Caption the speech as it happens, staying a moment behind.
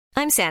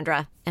I'm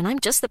Sandra, and I'm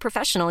just the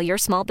professional your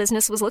small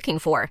business was looking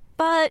for.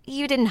 But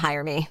you didn't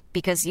hire me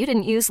because you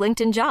didn't use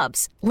LinkedIn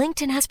Jobs.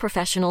 LinkedIn has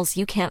professionals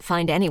you can't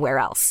find anywhere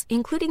else,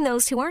 including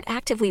those who aren't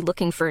actively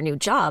looking for a new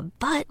job,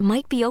 but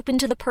might be open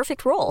to the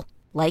perfect role,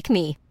 like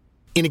me.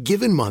 In a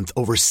given month,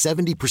 over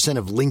 70%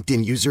 of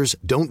LinkedIn users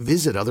don't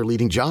visit other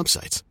leading job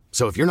sites.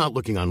 So if you're not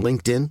looking on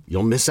LinkedIn,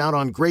 you'll miss out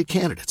on great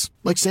candidates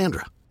like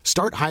Sandra.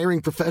 Start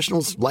hiring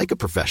professionals like a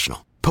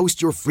professional.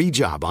 Post your free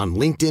job on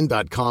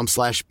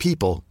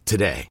linkedin.com/people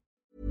today.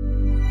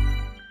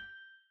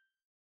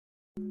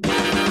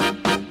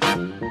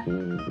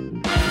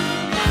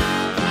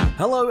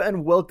 Hello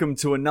and welcome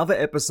to another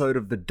episode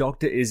of The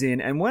Doctor Is In.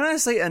 And when I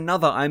say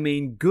another, I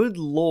mean, good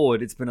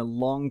lord, it's been a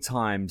long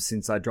time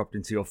since I dropped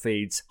into your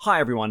feeds. Hi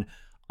everyone,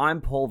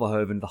 I'm Paul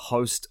Verhoeven, the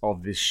host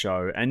of this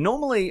show. And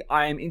normally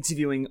I am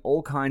interviewing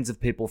all kinds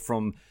of people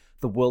from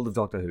the world of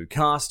Doctor Who.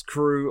 Cast,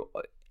 crew,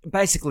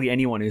 basically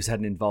anyone who's had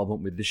an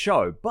involvement with the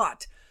show.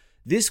 But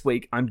this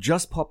week, I'm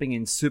just popping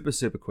in super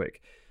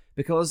quick.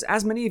 Because,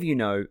 as many of you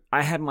know,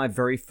 I had my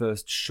very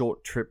first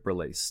short trip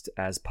released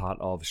as part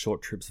of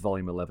Short Trips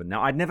Volume 11.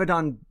 Now, I'd never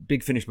done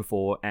Big Finish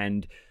before,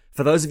 and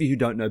for those of you who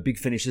don't know, Big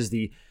Finish is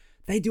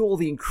they do all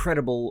the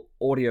incredible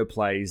audio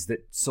plays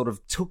that sort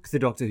of took the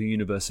Doctor Who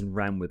universe and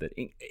ran with it.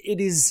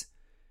 It's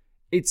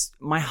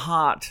my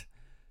heart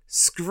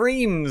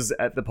screams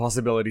at the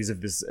possibilities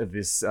of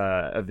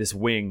this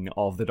wing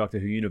of the Doctor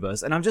Who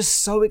universe, and I'm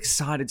just so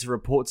excited to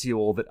report to you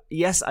all that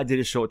yes, I did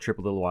a short trip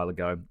a little while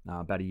ago,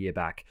 about a year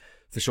back,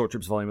 for Short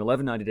Trips Volume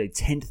 11. I did a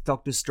 10th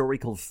Doctor story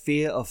called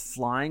Fear of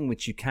Flying,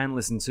 which you can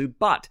listen to,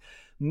 but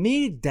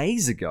mere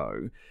days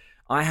ago,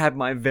 I had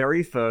my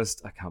very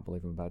first, I can't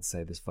believe I'm about to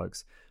say this,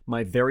 folks,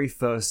 my very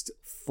first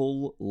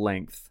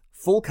full-length,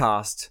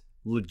 full-cast,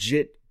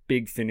 legit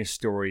Big Finish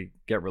story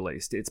get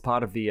released. It's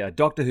part of the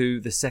Doctor Who,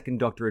 The Second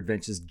Doctor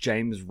Adventures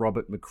James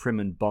Robert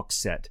McCrimmon box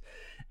set,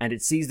 and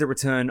it sees the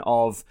return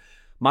of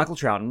Michael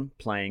Troughton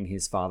playing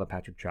his father,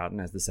 Patrick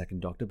Troughton, as the Second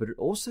Doctor, but it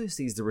also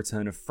sees the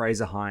return of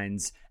Fraser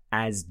Hines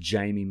as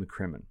Jamie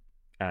McCrimmon,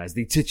 as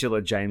the titular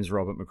James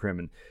Robert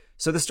McCrimmon.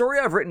 So the story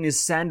I've written is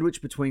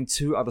sandwiched between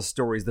two other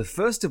stories, the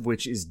first of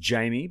which is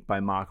Jamie by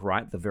Mark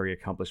Wright, the very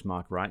accomplished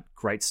Mark Wright,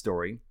 great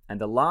story,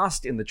 and the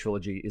last in the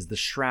trilogy is The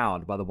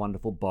Shroud by the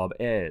wonderful Bob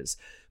Ayres.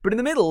 But in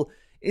the middle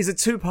is a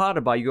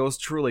two-parter by yours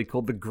truly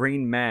called The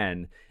Green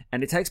Man,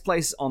 and it takes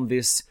place on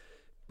this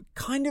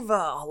kind of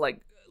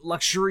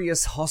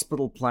luxurious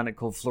hospital planet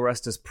called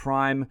Florestus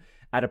Prime,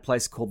 at a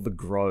place called The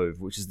Grove,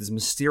 which is this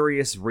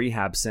mysterious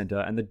rehab center,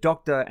 and the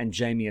Doctor and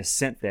Jamie are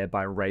sent there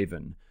by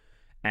Raven.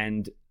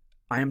 And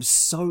I am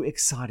so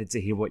excited to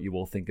hear what you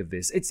all think of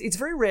this. It's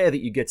very rare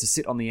that you get to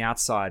sit on the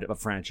outside of a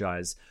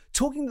franchise,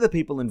 talking to the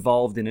people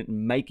involved in it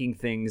and making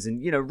things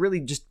and, really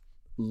just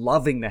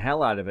loving the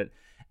hell out of it.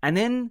 And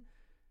then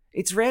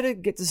it's rare to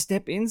get to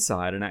step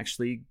inside and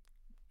actually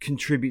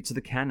contribute to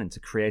the canon, to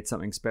create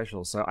something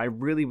special. So I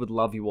really would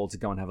love you all to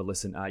go and have a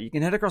listen. You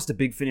can head across to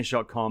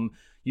bigfinish.com.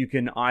 You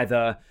can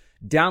either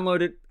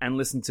download it and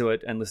listen to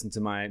it and listen to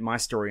my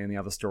story and the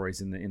other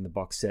stories in the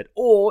box set,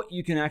 or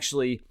you can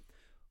actually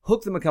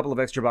hook them a couple of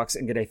extra bucks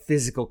and get a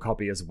physical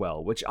copy as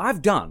well, which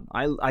I've done.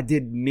 I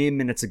did mere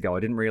minutes ago. I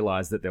didn't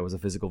realize that there was a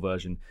physical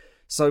version.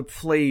 So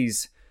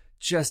please,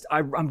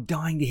 I'm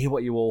dying to hear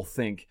what you all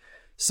think.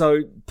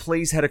 So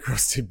please head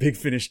across to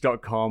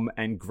bigfinish.com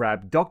and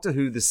grab Doctor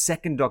Who, The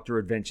Second Doctor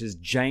Adventures,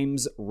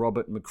 James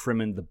Robert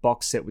McCrimmon, the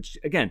box set, which,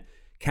 again,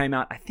 came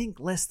out, I think,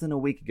 less than a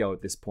week ago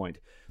at this point.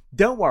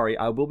 Don't worry,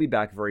 I will be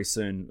back very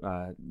soon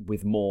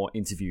with more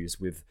interviews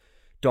with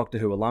Doctor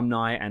Who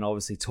alumni and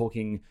obviously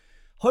talking,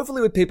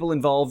 hopefully, with people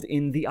involved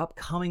in the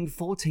upcoming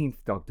 14th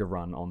Doctor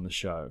run on the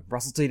show.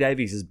 Russell T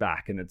Davies is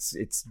back, and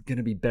it's going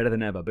to be better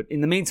than ever. But in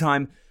the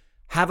meantime,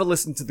 have a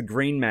listen to The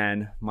Green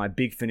Man, my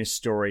Big Finish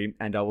story,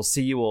 and I will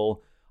see you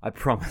all, I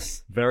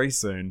promise, very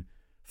soon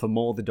for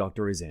more The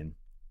Doctor Is In.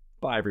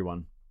 Bye,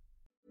 everyone.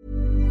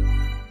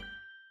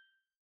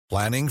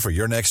 Planning for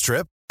your next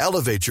trip?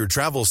 Elevate your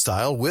travel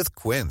style with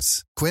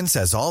Quince. Quince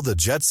has all the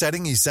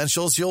jet-setting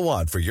essentials you'll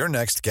want for your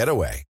next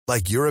getaway,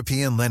 like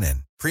European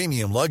linen,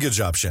 premium luggage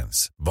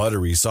options,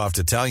 buttery soft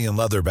Italian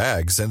leather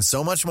bags, and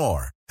so much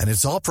more. And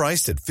it's all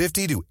priced at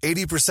 50 to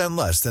 80%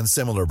 less than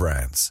similar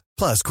brands.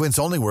 Plus, Quince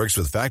only works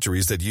with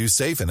factories that use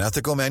safe and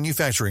ethical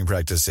manufacturing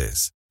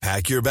practices.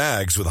 Pack your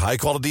bags with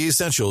high-quality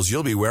essentials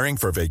you'll be wearing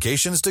for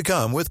vacations to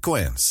come with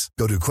Quince.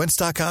 Go to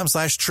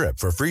quince.com/trip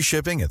for free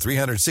shipping and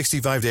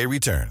 365-day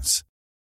returns.